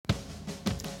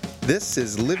This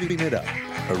is Living It Up,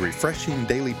 a refreshing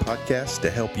daily podcast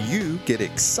to help you get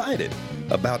excited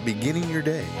about beginning your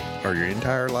day or your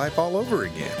entire life all over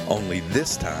again. Only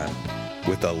this time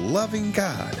with a loving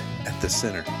God at the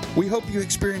center. We hope you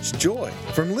experience joy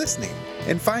from listening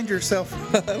and find yourself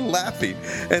laughing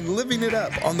and living it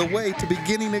up on the way to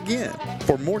beginning again.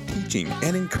 For more teaching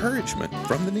and encouragement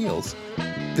from the Neils,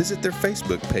 visit their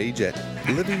Facebook page at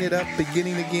Living It Up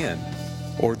Beginning Again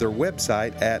or their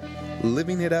website at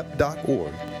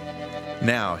livingitup.org.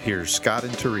 Now, here's Scott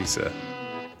and Teresa.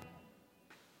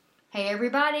 Hey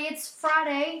everybody, it's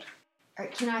Friday.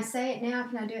 Can I say it now?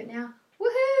 Can I do it now?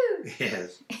 Woohoo!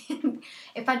 Yes.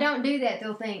 If I don't do that,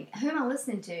 they'll think, who am I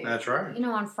listening to? That's right. You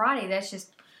know, on Friday, that's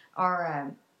just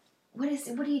our, what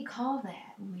do you call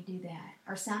that when we do that?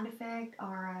 Our sound effect?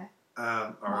 Our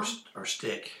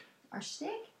stick. Our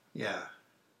stick? Yeah.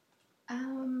 I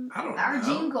don't our know.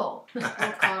 Jingle. We'll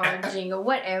call it our jingle,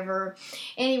 whatever.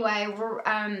 Anyway, we're,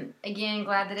 again,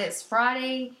 glad that it's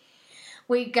Friday.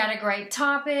 We've got a great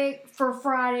topic for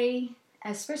Friday,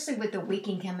 especially with the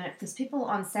weekend coming up, because people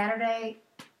on Saturday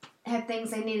have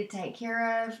things they need to take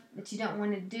care of that you don't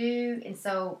want to do, and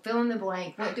so fill in the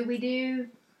blank. What do?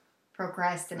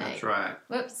 Procrastinate. That's right.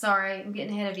 Whoops, sorry, I'm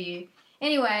getting ahead of you.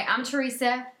 Anyway, I'm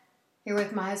Teresa, here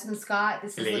with my husband Scott.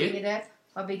 This is Hello. Living It Up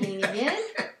while beginning again,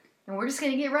 and we're just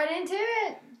going to get right into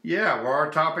it. Yeah, well,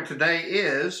 our topic today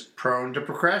is prone to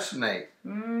procrastinate.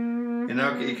 Mm-hmm. You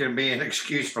know, it can be an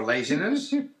excuse for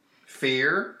laziness,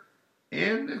 fear,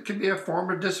 and it can be a form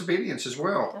of disobedience as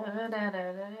well.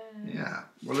 Yeah.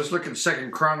 Well, let's look at 2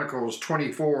 Chronicles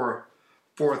 24,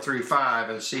 4 through 5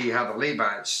 and see how the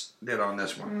Levites did on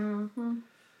this one. Mm-hmm.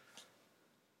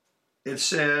 It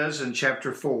says in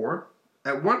chapter 4,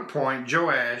 at one point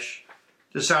Joash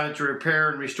decided to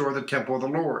repair and restore the temple of the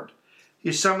Lord.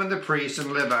 He summoned the priests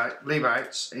and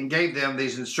Levites and gave them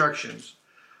these instructions.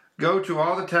 Go to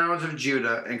all the towns of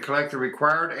Judah and collect the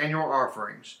required annual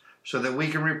offerings so that we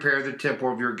can repair the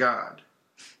temple of your God.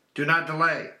 Do not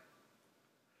delay.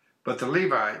 But the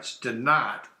Levites did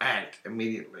not act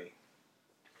immediately.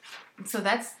 So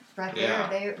that's right there.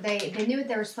 Yeah. They knew what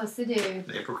they were supposed to do.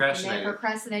 They procrastinated. And they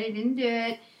procrastinated, didn't do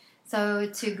it. So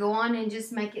to go on and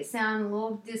just make it sound a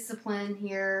little disciplined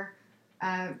here,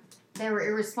 they were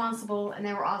irresponsible and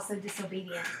they were also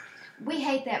disobedient. We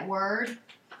hate that word.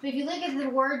 But if you look at the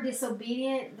word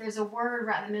disobedient, there's a word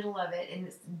right in the middle of it, and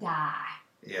it's die.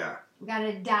 Yeah. We got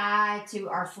to die to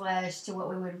our flesh, to what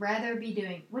we would rather be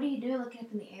doing. What are you doing looking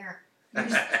up in the air?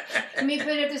 Let me put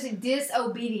it up to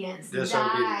disobedience.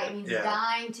 Die means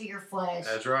dying to your flesh.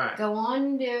 That's right. Go on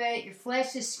and do it. Your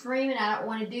flesh is screaming, I don't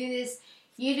want to do this.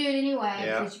 You do it anyway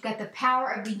because you've got the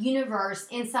power of the universe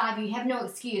inside you. You have no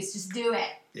excuse. Just do it.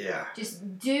 Yeah.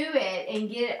 Just do it and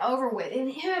get it over with.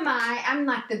 And who am I? I'm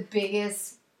like the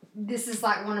biggest. This is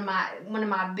like one of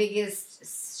my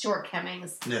biggest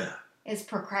shortcomings. Yeah. Is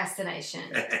procrastination.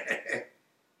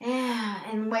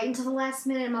 Yeah, and wait until the last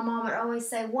minute. My mom would always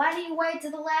say, "Why do you wait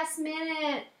till the last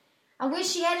minute?" I wish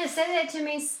she hadn't said that to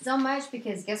me so much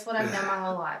because guess what I've done my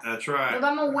whole life. That's right. But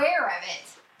I'm aware of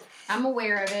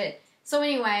it. So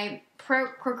anyway,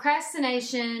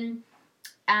 procrastination.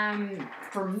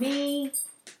 For me,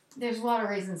 there's a lot of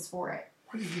reasons for it.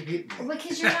 What did you get me?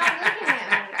 Because you're not looking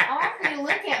at me. All of you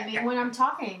look at me when I'm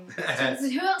talking. So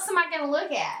who else am I going to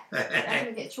look at? I'm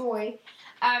going to get Troy.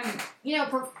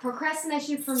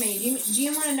 Procrastination for me. Do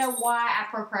you want to know why I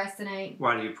procrastinate?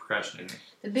 Why do you procrastinate?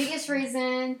 The biggest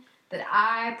reason that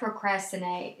I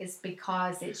procrastinate is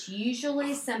because it's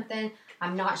usually something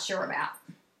I'm not sure about.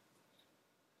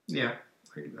 Yeah,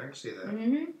 I can see that.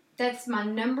 Mm-hmm. That's my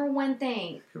number one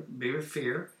thing. Could be with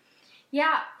fear.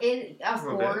 Yeah, of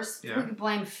course. Yeah. We could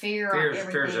blame fear on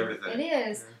everything. Fear is everything. It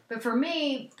is. Yeah. But for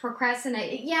me,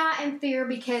 procrastinate, and fear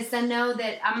because I know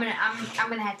that I'm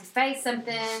gonna have to face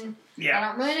something Yeah. I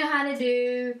don't really know how to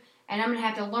do, and I'm gonna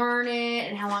have to learn it,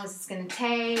 and how long is this gonna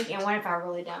take, and what if I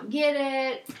really don't get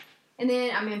it? And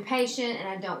then I'm impatient, and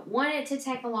I don't want it to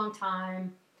take a long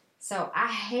time. So I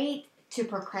hate to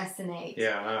procrastinate.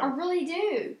 Yeah, I really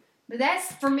do. But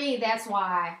for me, that's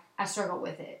why I struggle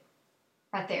with it.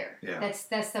 Right there. Yeah.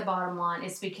 That's the bottom line.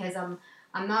 It's because I'm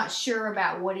not sure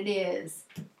about what it is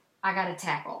I got to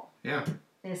tackle. Yeah.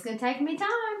 And it's going to take me time.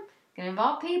 It's going to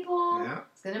involve people. Yeah.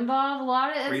 It's going to involve a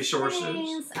lot of resources.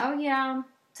 Things. Oh yeah.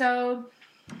 So,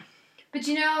 but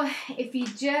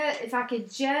if I could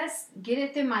just get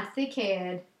it through my thick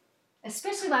head,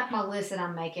 especially like my list that I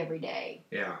make every day.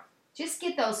 Yeah. Just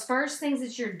get those first things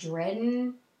that you're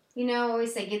dreading. I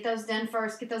always say get those done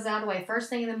first. Get those out of the way first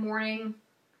thing in the morning.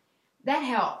 That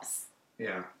helps.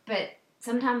 Yeah. But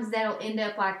sometimes that'll end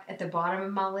up like at the bottom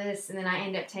of my list, and then I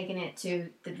end up taking it to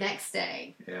the next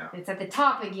day. Yeah. It's at the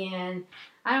top again.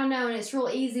 I don't know, and it's real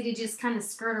easy to just kind of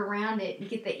skirt around it and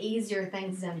get the easier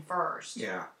things done first.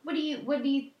 Yeah.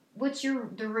 What's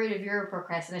the root of your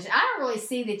procrastination? I don't really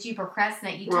see that you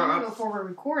procrastinate. You Well, told me before we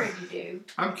recorded you do.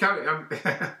 I'm kind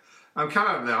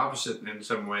of the opposite in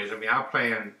some ways. I mean, I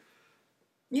plan,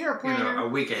 You're a planner. a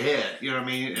week ahead. You know what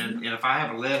I mean? And if I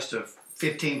have a list of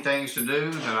 15 things to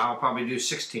do, then I'll probably do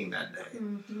 16 that day.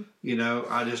 Mm-hmm. You know,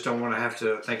 I just don't want to have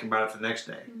to think about it the next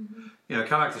day. Mm-hmm. You know,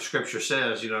 kind of like the scripture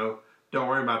says, don't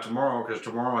worry about tomorrow because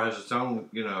tomorrow has its own,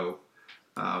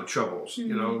 troubles.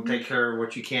 Mm-hmm. Take care of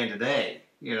what you can today,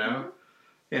 Mm-hmm.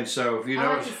 And so if you I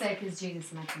know. like to say because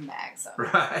Jesus might come back, so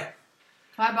Right.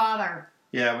 why bother?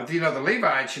 Yeah, but the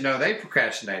Levites, they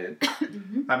procrastinated.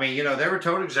 Mm-hmm. I mean, they were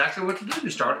told exactly what to do. They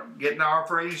started getting the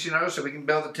offerings, so we can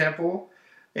build the temple.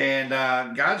 And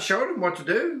God showed them what to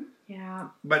do. Yeah.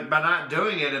 But by not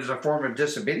doing it, it was a form of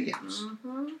disobedience.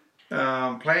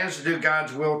 Mm-hmm. Plans to do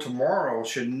God's will tomorrow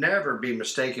should never be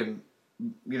mistaken,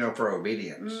 for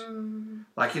obedience. Mm-hmm.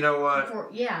 Like, you know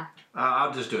what? Yeah.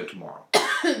 I'll just do it tomorrow.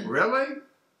 Really?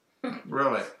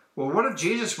 Really? Well, what if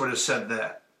Jesus would have said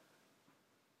that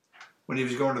when he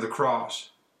was going to the cross?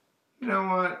 You know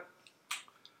what?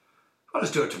 I'll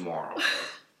just do it tomorrow.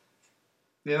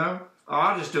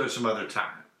 I'll just do it some other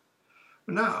time.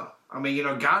 No. I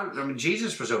mean,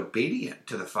 Jesus was obedient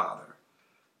to the Father.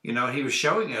 He was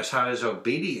showing us how his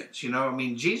obedience,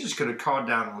 Jesus could have called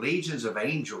down legions of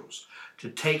angels to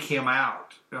take him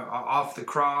out off the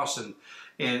cross and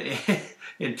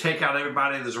take out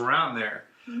everybody that's around there.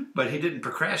 Mm-hmm. But he didn't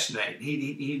procrastinate.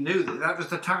 He knew that was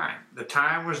the time. The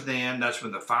time was then. That's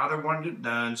when the Father wanted it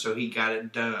done, so he got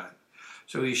it done.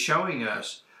 So he's showing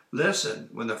us, listen,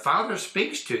 when the Father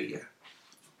speaks to you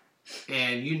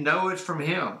and you know it's from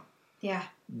him, yeah,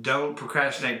 don't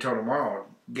procrastinate till tomorrow.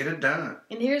 Get it done.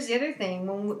 And here's the other thing.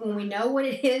 When we know what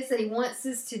it is that he wants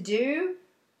us to do,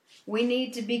 we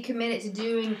need to be committed to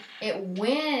doing it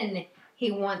when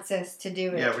he wants us to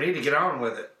do it. Yeah, we need to get on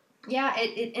with it. Yeah,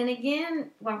 and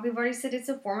again, like we've already said, it's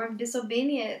a form of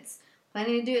disobedience.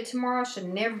 Planning to do it tomorrow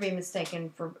should never be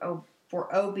mistaken for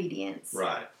obedience.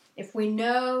 Right. If we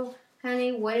know,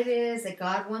 honey, what it is that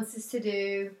God wants us to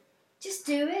do, just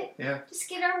do it. Yeah. Just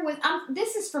get over with.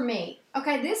 This is for me.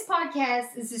 Okay, this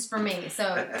podcast is just for me.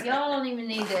 So y'all don't even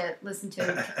need to listen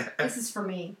to it. This is for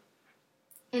me.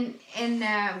 And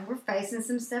we're facing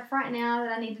some stuff right now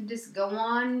that I need to just go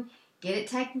on, get it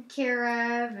taken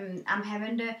care of, and I'm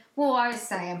having to. Well, I just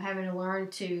say I'm having to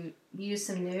learn to use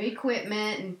some new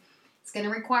equipment, and it's going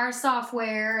to require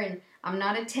software. And I'm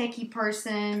not a techie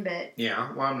person, but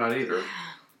yeah, well, I'm not either.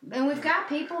 And we've got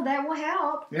people that will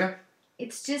help. Yeah.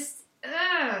 It's just.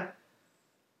 Yeah,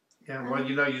 well,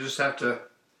 you just have to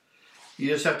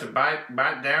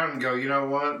bite down and go, you know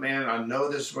what, man, I know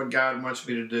this is what God wants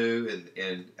me to do,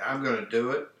 and I'm going to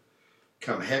do it,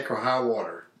 come heck or high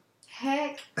water.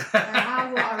 Heck or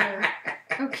high water.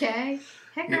 Okay.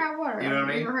 Heck or high water. You know what I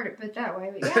mean? I've never heard it put that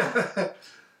way, but yeah.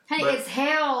 Hey, it's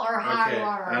hell or high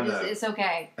water. It's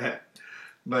okay.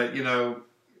 But, you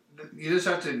just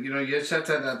have to,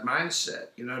 have that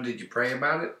mindset. Did you pray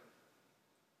about it?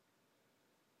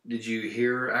 Did you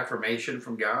hear affirmation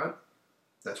from God?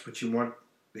 That's what you want,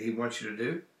 that he wants you to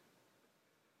do?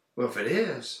 Well, if it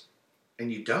is,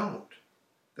 and you don't,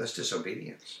 that's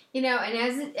disobedience. And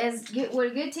what a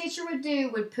good teacher would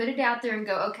do would put it out there and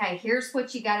go, okay, here's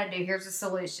what you got to do. Here's a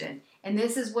solution. And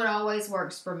this is what always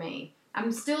works for me.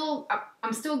 I'm still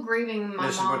grieving my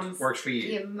mom's. This is what works for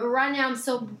you. Yeah, right now I'm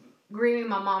still grieving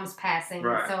my mom's passing.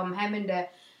 Right. So I'm having to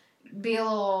be a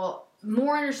little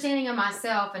more understanding of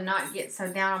myself and not get so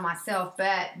down on myself.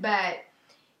 But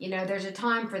there's a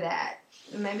time for that.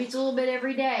 Maybe it's a little bit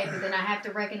every day, but then I have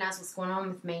to recognize what's going on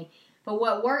with me. But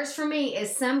what works for me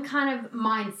is some kind of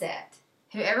mindset.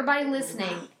 Everybody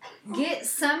listening, get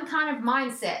some kind of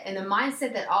mindset. And the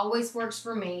mindset that always works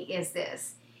for me is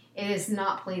this. It is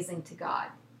not pleasing to God.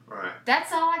 Right.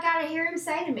 That's all I got to hear him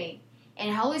say to me.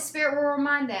 And Holy Spirit will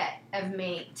remind that of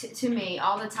me, to me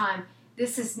all the time.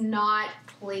 This is not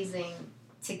pleasing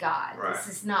to God. Right. This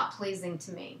is not pleasing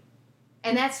to me.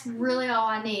 And that's really all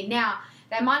I need. Now,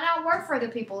 that might not work for other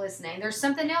people listening. There's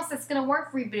something else that's going to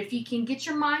work for you. But if you can get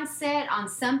your mindset on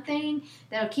something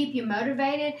that'll keep you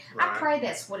motivated, right. I pray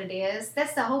that's what it is.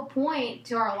 That's the whole point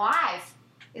to our life,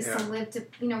 is to live to,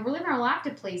 we're living our life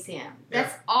to please him.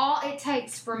 That's all it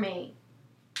takes for me.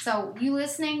 So you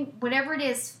listening, whatever it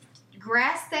is,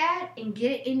 grasp that and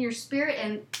get it in your spirit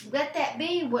and let that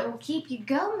be what will keep you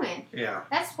going. Yeah.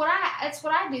 That's what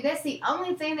I do. That's the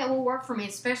only thing that will work for me,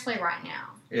 especially right now.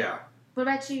 Yeah. What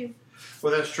about you?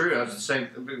 Well, that's true. That's the same,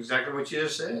 exactly what you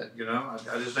just said. You know,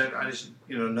 I just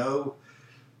know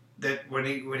that when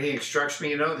he instructs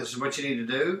me, this is what you need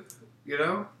to do.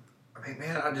 I mean,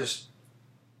 man,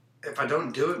 if I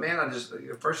don't do it, man,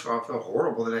 first of all, I feel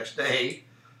horrible the next day,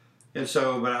 and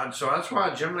so that's why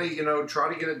I generally,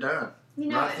 try to get it done.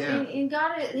 And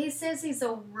God, He says He's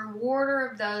a rewarder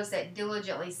of those that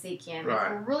diligently seek Him. Right.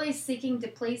 If we're really seeking to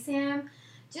please Him,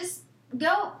 just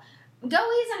go easy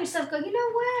on yourself. Go, you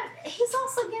know what? He's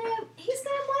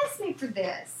gonna bless me for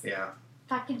this. Yeah.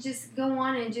 If I could just go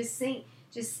on and just sing,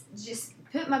 just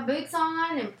put my boots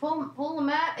on and pull them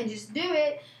up and just do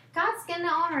it, God's gonna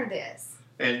honor this.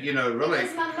 And really,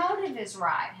 because my motive is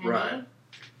right, honey. Right.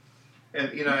 And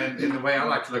and the way I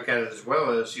like to look at it as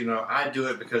well is, I do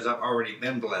it because I've already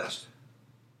been blessed.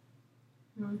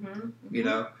 Mm-hmm.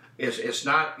 It's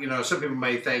not, some people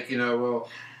may think, well,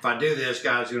 if I do this,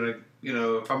 God's going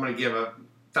to, if I'm going to give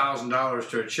 $1,000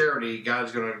 to a charity,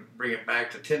 God's going to bring it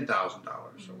back to $10,000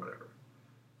 or whatever.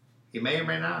 He may or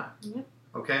may not. Yep.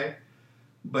 Okay?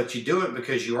 But you do it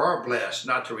because you are blessed,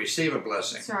 not to receive a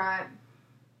blessing. That's right.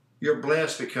 You're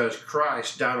blessed because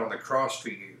Christ died on the cross for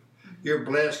you. Mm-hmm. You're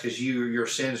blessed because your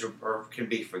sins can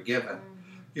be forgiven.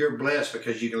 Mm-hmm. You're blessed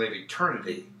because you can live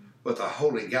eternity with a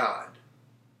holy God.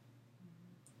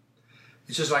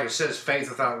 It's just like it says, faith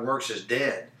without works is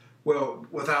dead. Well,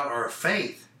 without our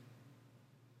faith,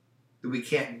 we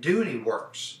can't do any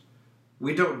works.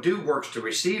 We don't do works to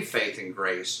receive faith and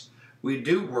grace. We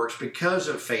do works because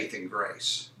of faith and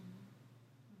grace.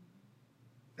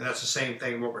 And that's the same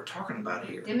thing what we're talking about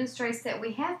here. It demonstrates that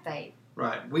we have faith.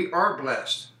 Right. We are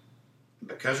blessed.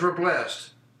 Because we're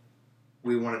blessed,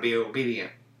 we want to be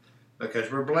obedient.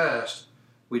 Because we're blessed,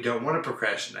 we don't want to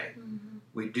procrastinate. Mm-hmm.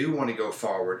 We do want to go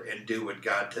forward and do what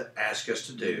God asks us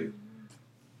to do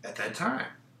at that time.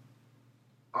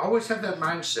 I always have that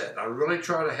mindset. I really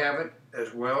try to have it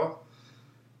as well.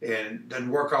 And it doesn't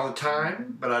work all the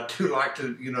time, but I do like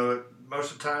to,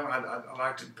 most of the time, I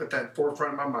like to put that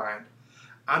forefront of my mind.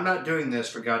 I'm not doing this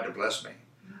for God to bless me.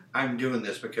 I'm doing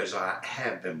this because I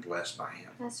have been blessed by Him.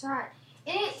 That's right.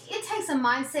 And it takes a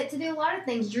mindset to do a lot of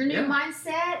things. Your new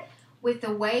mindset with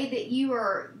the way that you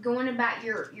are going about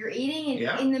your eating,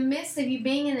 and in the midst of you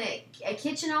being in a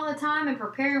kitchen all the time and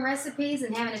preparing recipes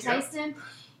and having to taste them,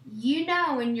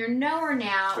 and you're knower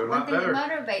now, one thing that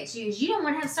motivates you is you don't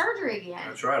want to have surgery again.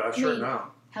 That's right. I sure don't.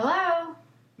 Hello?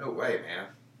 No way, man.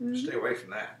 Mm-hmm. Stay away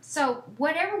from that. So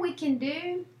whatever we can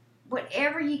do,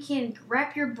 whatever you can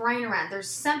wrap your brain around, there's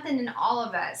something in all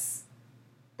of us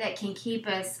that can keep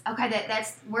us, okay,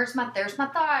 there's my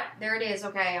thought. There it is.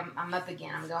 Okay, I'm up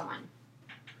again. I'm going.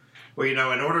 Well, in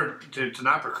order to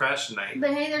not procrastinate.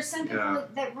 But hey, there's some people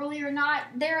that really are not,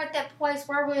 they're at that place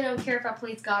where I really don't care if I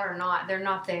please God or not. They're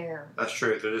not there. That's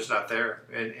true. They're just not there.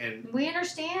 And we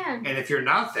understand. And if you're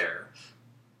not there,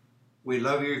 we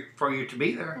love you for you to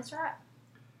be there. That's right.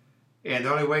 And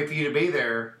the only way for you to be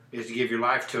there is to give your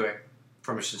life to it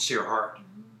from a sincere heart.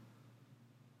 Mm-hmm.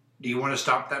 Do you want to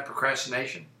stop that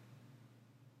procrastination?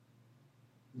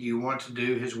 Do you want to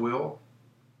do His will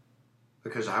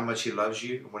because of how much He loves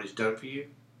you and what He's done for you?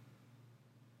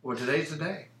 Well, today's the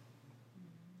day.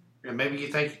 And maybe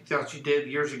you thought you did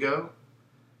years ago.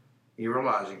 You're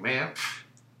realizing, man,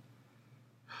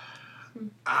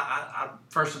 I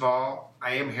first of all,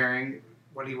 I am hearing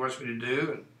what He wants me to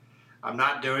do, and I'm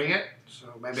not doing it. So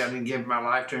maybe I didn't give my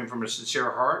life to Him from a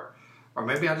sincere heart, or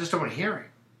maybe I just don't hear Him.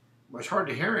 Well, it's hard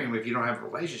to hear Him if you don't have a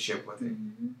relationship with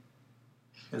Him. Mm-hmm.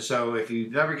 And so if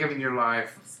you've never given your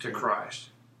life to Christ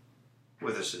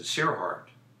with a sincere heart,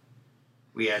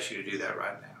 we ask you to do that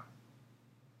right now.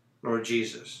 Lord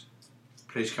Jesus,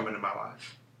 please come into my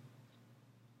life.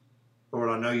 Lord,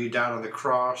 I know you died on the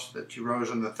cross, that you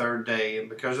rose on the third day, and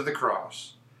because of the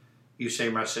cross, you say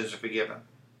my sins are forgiven.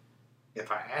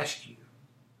 If I ask you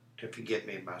to forgive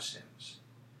me of my sins,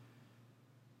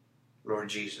 Lord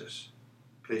Jesus,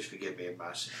 please forgive me of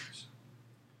my sins.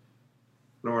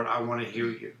 Lord, I want to hear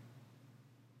you.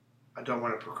 I don't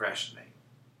want to procrastinate.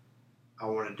 I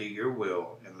want to do your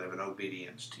will and live in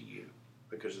obedience to you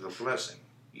because of the blessing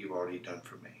you've already done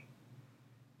for me.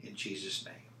 In Jesus'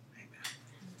 name, amen.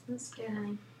 That's good,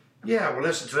 honey. Yeah, well,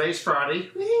 listen, today's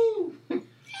Friday.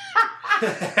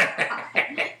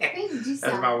 As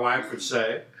my wife would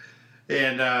say.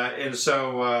 And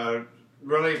so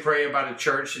really pray about a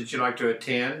church that you'd like to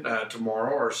attend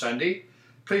tomorrow or Sunday.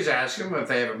 Please ask them if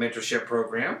they have a mentorship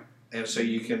program, and so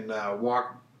you can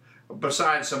walk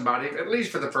beside somebody, at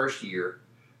least for the first year,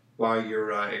 while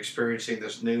you're experiencing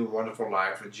this new wonderful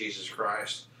life with Jesus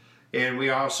Christ. And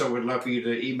we also would love for you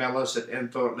to email us at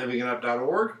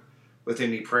info@livingitup.org, with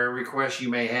any prayer requests you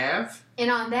may have.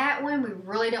 And on that one, we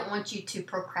really don't want you to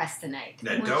procrastinate.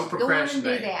 Now, We want don't you to procrastinate. Go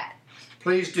on and do that.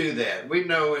 Please do that. We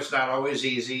know it's not always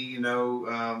easy,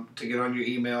 to get on your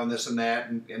email and this and that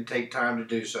and take time to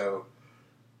do so.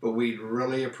 But we'd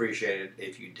really appreciate it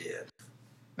if you did.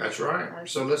 That's right.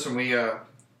 So listen, we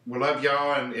love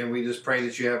y'all, and we just pray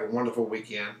that you have a wonderful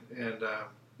weekend. And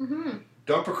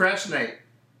don't procrastinate.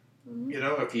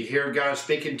 Mm-hmm. If you hear God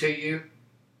speaking to you,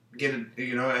 get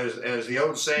it. As the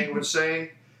old saying would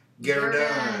say, get her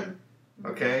done.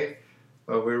 Okay.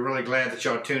 Well, we're really glad that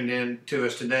y'all tuned in to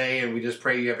us today, and we just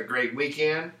pray you have a great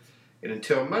weekend. And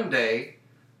until Monday,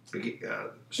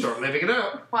 start living it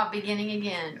up While beginning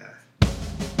again.